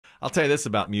I'll tell you this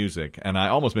about music, and I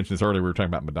almost mentioned this earlier. We were talking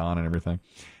about Madonna and everything.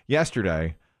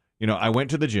 Yesterday, I went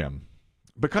to the gym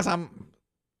because I'm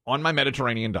on my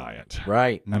Mediterranean diet.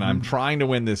 Right. And I'm trying to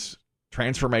win this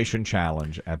transformation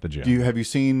challenge at the gym. Have you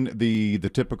seen the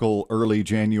typical early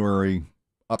January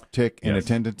uptick in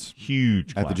attendance?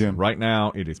 Huge at the gym. Right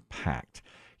now, it is packed.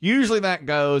 Usually that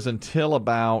goes until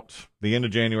about the end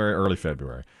of January, early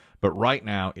February. But right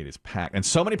now, it is packed. And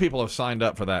so many people have signed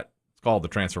up for that. It's called the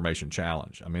Transformation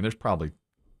Challenge. I mean, there's probably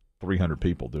 300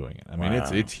 people doing it. I mean,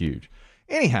 it's huge.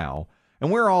 Anyhow,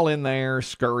 and we're all in there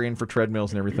scurrying for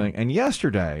treadmills and everything. And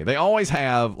yesterday, they always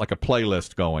have like a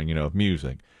playlist going, of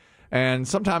music. And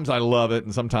sometimes I love it,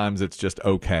 and sometimes it's just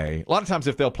okay. A lot of times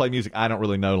if they'll play music I don't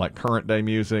really know, like current day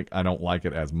music, I don't like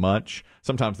it as much.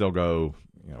 Sometimes they'll go,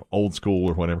 old school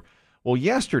or whatever. Well,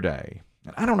 yesterday,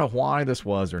 and I don't know why this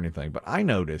was or anything, but I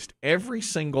noticed every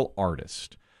single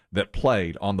artist that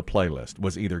played on the playlist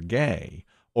was either gay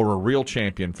or a real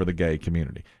champion for the gay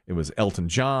community. It was Elton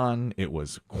John, it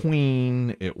was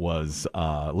Queen, it was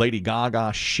Lady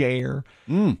Gaga, Cher,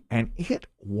 and it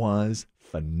was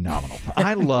phenomenal.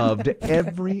 I loved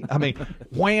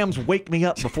Wham's Wake Me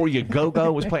Up Before You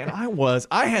Go-Go was playing.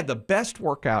 I had the best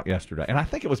workout yesterday, and I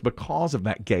think it was because of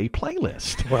that gay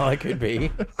playlist. Well, it could be.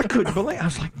 I couldn't believe it. I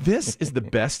was like, this is the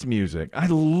best music. I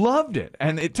loved it.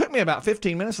 And it took me about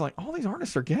 15 minutes, like, all these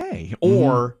artists are gay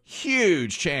or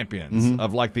huge champions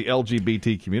of like the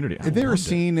LGBT community. They were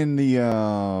seen in the,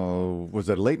 was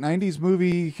that a late 90s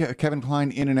movie, Kevin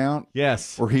Kline, In and Out?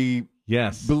 Yes. Where he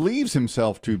believes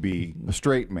himself to be a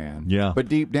straight man. Yeah. But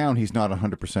deep down, he's not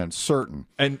 100% certain.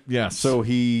 And yes. So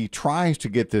he tries to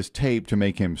get this tape to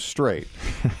make him straight.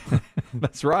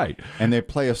 That's right. And they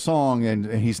play a song, and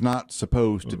he's not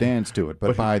supposed to dance to it.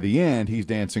 But by the end, he's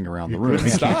dancing around the room. He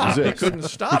couldn't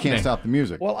stop. He can't stop the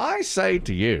music. Well, I say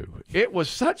to you, it was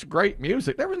such great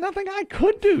music. There was nothing I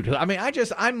could do to it. I mean,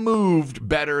 I moved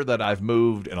better than I've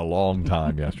moved in a long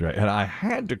time yesterday. And I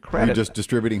had to credit. You're just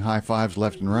distributing high fives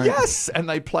left and right? Yes. And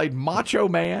they played Macho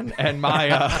Man and my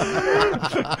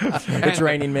It's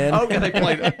Raining Men. Oh, and they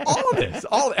played all of this.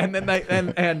 And then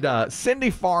and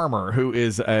Cindy Farmer, who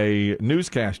is a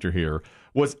newscaster here,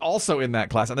 was also in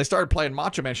that class, and they started playing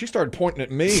Macho Man. She started pointing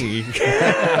at me.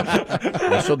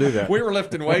 Well, she'll do that. We were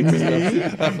lifting weights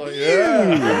and stuff. I was like,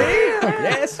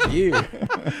 Yes, you.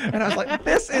 And I was like,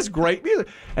 this is great music.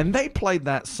 And they played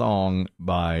that song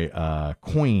by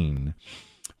Queen.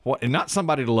 And not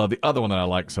Somebody to Love, the other one that I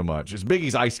like so much. It's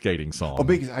Biggie's ice skating song. Oh,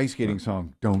 Biggie's ice skating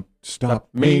song. Don't stop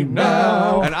me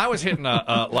now. And I was hitting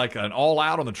like an all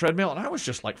out on the treadmill, and I was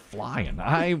just like flying.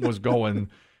 I was going.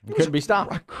 You couldn't be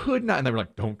stopped. I could not. And they were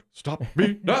like, don't stop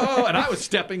me, no. And I was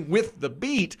stepping with the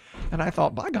beat. And I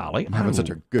thought, by golly. I'm having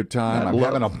such a good time. I'm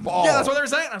having a ball. Yeah, that's what they were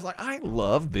saying. I was like, I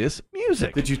love this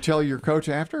music. Did you tell your coach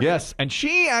after? Yes. And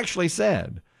she actually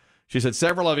said,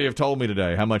 several of you have told me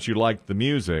today how much you like the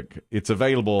music. It's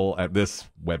available at this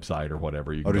website or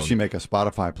whatever. You can did she make a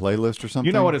Spotify playlist or something?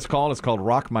 You know what it's called? It's called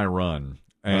Rock My Run.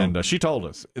 And she told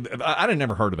us. I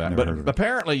never heard of that. But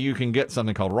apparently you can get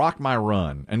something called Rock My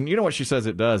Run. And you know what she says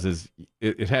it does is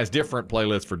it has different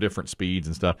playlists for different speeds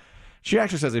and stuff. She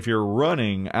actually says if you're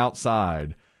running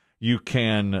outside, you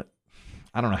can,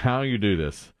 I don't know how you do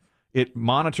this. It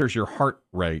monitors your heart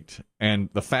rate, and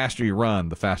the faster you run,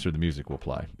 the faster the music will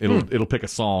play. It'll pick a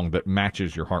song that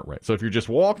matches your heart rate. So if you're just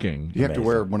walking, you have to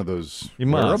wear one of those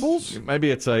wearables.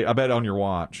 Maybe it's I bet on your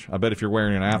watch. I bet if you're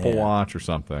wearing an Apple Watch or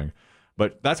something.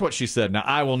 But that's what she said. Now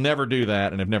I will never do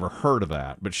that, and have never heard of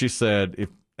that. But she said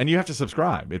and you have to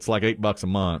subscribe. It's like $8 a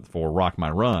month for Rock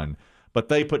My Run. But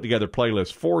they put together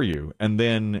playlists for you, and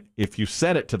then if you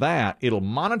set it to that, it'll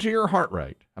monitor your heart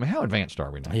rate. I mean, how advanced are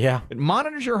we now? Yeah. It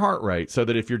monitors your heart rate so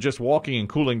that if you're just walking and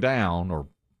cooling down or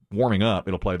warming up,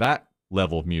 it'll play that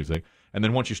level of music. And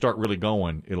then once you start really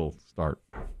going, it'll start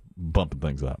bumping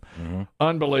things up.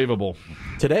 Unbelievable.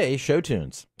 Today, show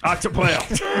tunes.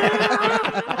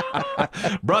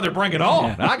 Brother, bring it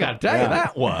on. I got to tell you,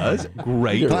 that was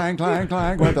great. Clang, clang,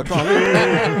 clang with the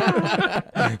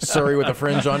trumpet. Surrey with a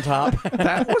fringe on top.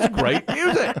 That was great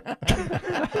music.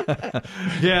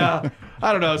 Yeah.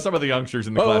 I don't know. Some of the youngsters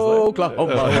in the class,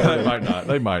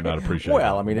 they might not appreciate it.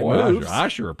 Well, I mean, it moves. I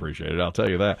sure appreciate it. I'll tell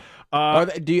you that. How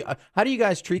do you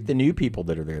guys treat the new people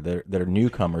that are there, that are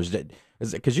newcomers?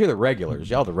 Because you're the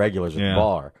regulars. Y'all the regulars at the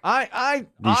bar.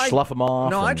 Do you slough them off?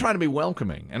 No, I try to be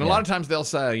welcoming. And a lot of times they'll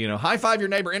say, high five your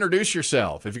neighbor, introduce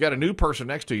yourself. If you got a new person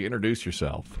next to you, introduce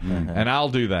yourself. And I'll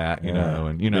do that, you know.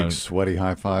 And big sweaty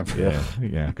high five.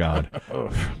 Yeah, God.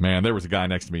 Man, there was a guy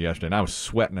next to me yesterday, and I was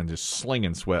sweating and just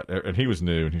slinging sweat. And he was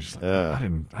new, and he's just like,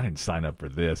 I didn't sign up for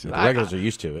this. The regulars are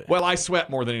used to it. Well, I sweat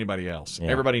more than anybody else. Yeah.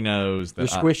 Everybody knows that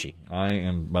you're squishy. I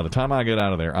am. By the time I get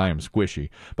out of there, I am squishy.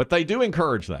 But they do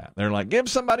encourage that. They're like, give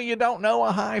somebody you don't know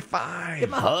a high five. Give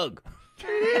them a hug.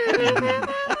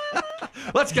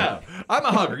 Let's go. I'm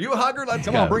a hugger. You a hugger? Let's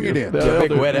Come go. on, bring it in.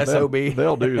 Big wet SOB.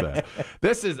 They'll do that.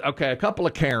 This is, okay, a couple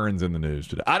of Karens in the news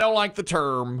today. I don't like the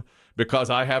term because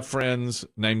I have friends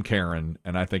named Karen,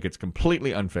 and I think it's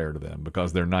completely unfair to them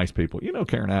because they're nice people. You know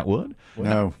Karen Atwood?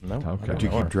 No. Okay. Do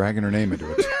you keep dragging her name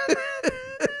into it?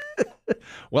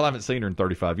 Well, I haven't seen her in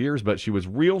 35 years, but she was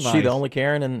real nice. She the only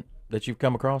Karen that you've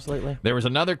come across lately? There was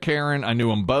another Karen. I knew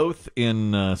them both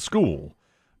in school.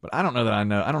 But I don't know I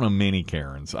don't know many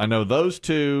Karens. I know those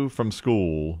two from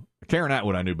school. Karen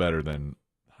Atwood I knew better than,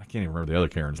 I can't even remember the other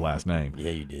Karen's last name. Yeah,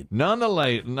 you did.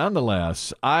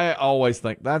 Nonetheless, I always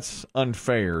think that's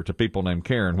unfair to people named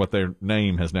Karen, what their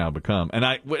name has now become. And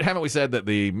haven't we said that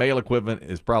the male equivalent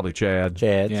is probably Chad?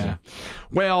 Chad. Yeah.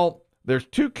 Well, there's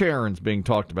two Karens being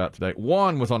talked about today.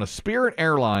 One was on a Spirit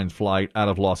Airlines flight out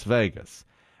of Las Vegas,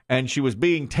 and she was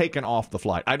being taken off the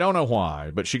flight. I don't know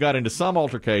why, but she got into some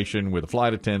altercation with a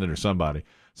flight attendant or somebody.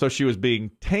 So she was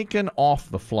being taken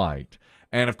off the flight.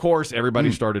 And, of course, everybody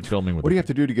started filming with What do you have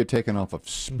to do to get taken off of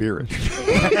Spirit?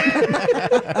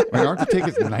 I mean, aren't the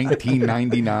tickets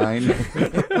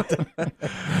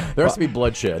 $19.99? There has to be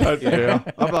bloodshed. Yeah.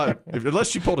 I'm not, unless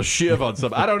she pulled a shiv on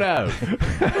something. I don't know.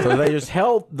 So they just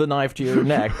held the knife to your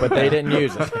neck, but they didn't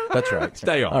use it. That's right.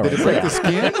 Stay on. All right. Did it break the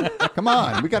skin? Come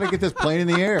on. We got to get this plane in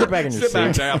the air. Get back in your Sit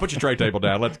back seat. down. Put your tray table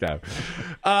down. Let's go.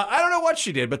 I don't know what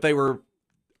she did, but they were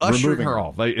ushering her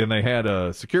off. They had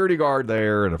a security guard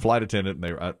there and a flight attendant.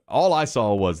 And all I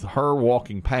saw was her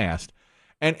walking past,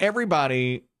 and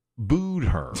everybody booed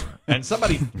her. And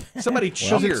somebody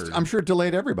cheered. I'm sure it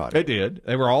delayed everybody. It did.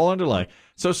 They were all on delay.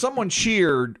 So someone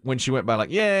cheered when she went by, like,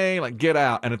 yay, like, get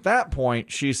out. And at that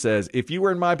point, she says, if you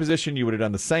were in my position, you would have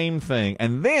done the same thing.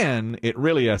 And then it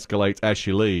really escalates as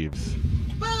she leaves.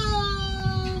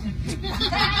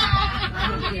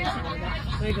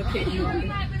 Did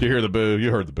you hear the boo?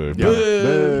 You heard the boo. Yeah.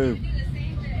 Boo.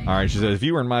 All right, she says, if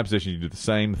you were in my position, you'd do the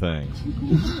same thing.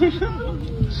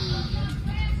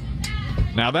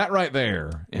 Now, that right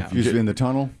there. Yeah. She's in the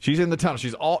tunnel? She's in the tunnel.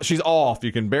 She's off.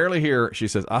 You can barely hear her. She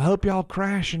says, I hope y'all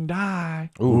crash and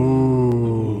die.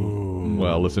 Ooh.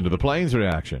 Well, listen to the plane's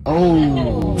reaction.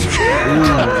 Oh.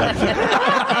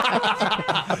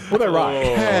 Well, they're right.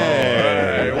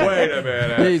 Hey, wait a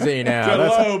minute. Easy now.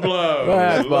 It's a low blow.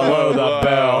 That's below the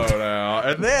belt. Now.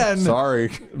 And then... Sorry.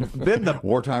 Then the...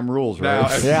 Wartime rules, Now,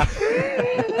 right? Yeah.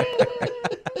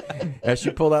 As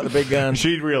she pulled out the big gun.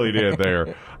 She really did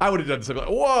there. I would have done something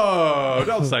like, whoa,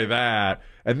 don't say that.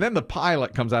 And then the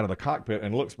pilot comes out of the cockpit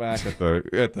and looks back at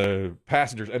the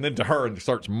passengers and then to her and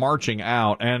starts marching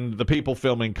out. And the people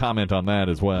filming comment on that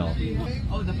as well.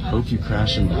 Hope you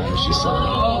crash and die, she said.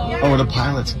 Oh, the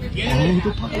pilots. Oh,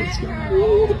 the pilots.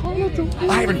 Oh, the pilots.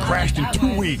 I haven't crashed in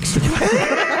 2 weeks.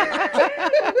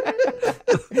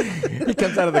 He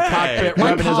comes out of the cockpit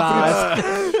rubbing his eyes.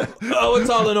 Oh, what's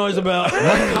all the noise about?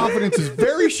 My confidence is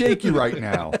very shaky right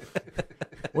now.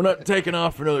 We're not taking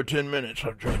off for another 10 minutes.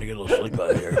 I'm trying to get a little sleep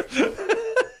out here.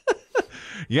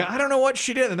 Yeah, I don't know what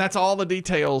she did, and that's all the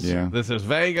details. Yeah. This is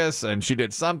Vegas, and she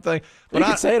did something. But You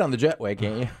can say it on the jetway,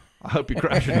 can't you? I hope you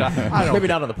crash and die. Maybe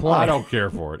not on the plane. I don't care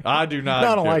for it. I do not.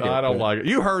 No, I don't like it. I don't like it.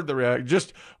 You heard the reaction.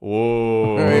 Just,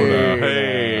 whoa.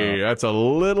 Hey. That's a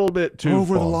little bit too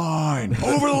Over far. the line.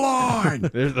 Over the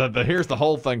line. Here's the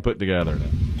whole thing put together now.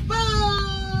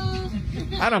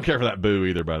 I don't care for that boo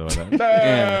either, by the way.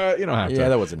 You don't have to. Yeah,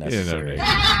 that wasn't You don't necessary. need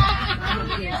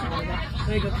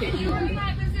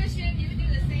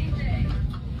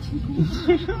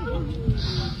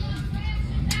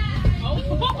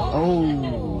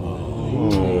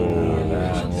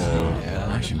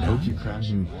Hope you crash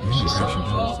and she said.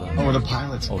 Oh, the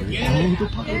pilots. Oh, the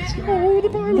pilots. Oh, the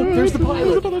pilot. There's the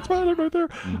pilot. There's the pilot right there.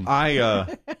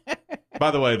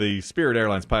 By the way, the Spirit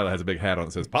Airlines pilot has a big hat on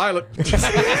that says pilot.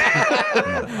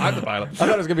 I'm the pilot. I thought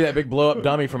it was going to be that big blow-up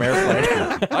dummy from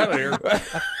Airplane. Pilot here.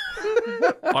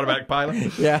 Automatic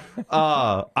pilot. Yeah.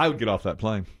 I would get off that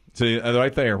plane. See,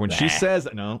 right there. When she says,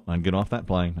 no, I'd get off that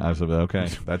plane. I was like, okay,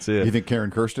 that's it. You think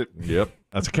Karen cursed it? Yep.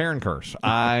 That's a Karen curse.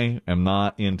 I am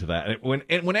not into that.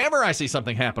 Whenever I see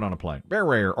something happen on a plane, very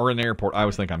rare, or in the airport, I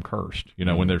always think I'm cursed. You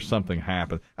know, when there's something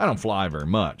happen. I don't fly very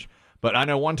much. But I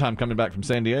know one time coming back from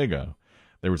San Diego,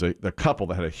 there was a couple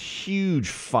that had a huge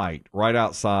fight right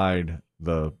outside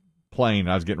the plane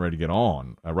I was getting ready to get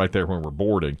on, right there when we're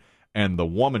boarding. And the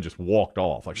woman just walked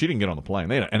off. Like, she didn't get on the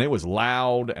plane. And it was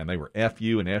loud, and they were F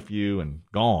you and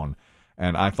gone.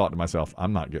 And I thought to myself,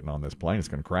 I'm not getting on this plane. It's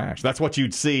going to crash. That's what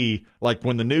you'd see. Like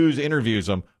when the news interviews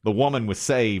them, the woman was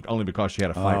saved only because she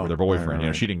had a fight with her boyfriend. Right. You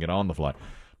know, she didn't get on the flight.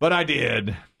 But I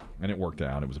did. And it worked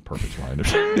out. It was a perfect flight.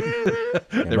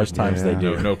 Most times they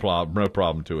do. No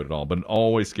problem to it at all. But it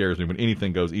always scares me when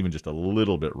anything goes even just a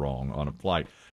little bit wrong on a flight.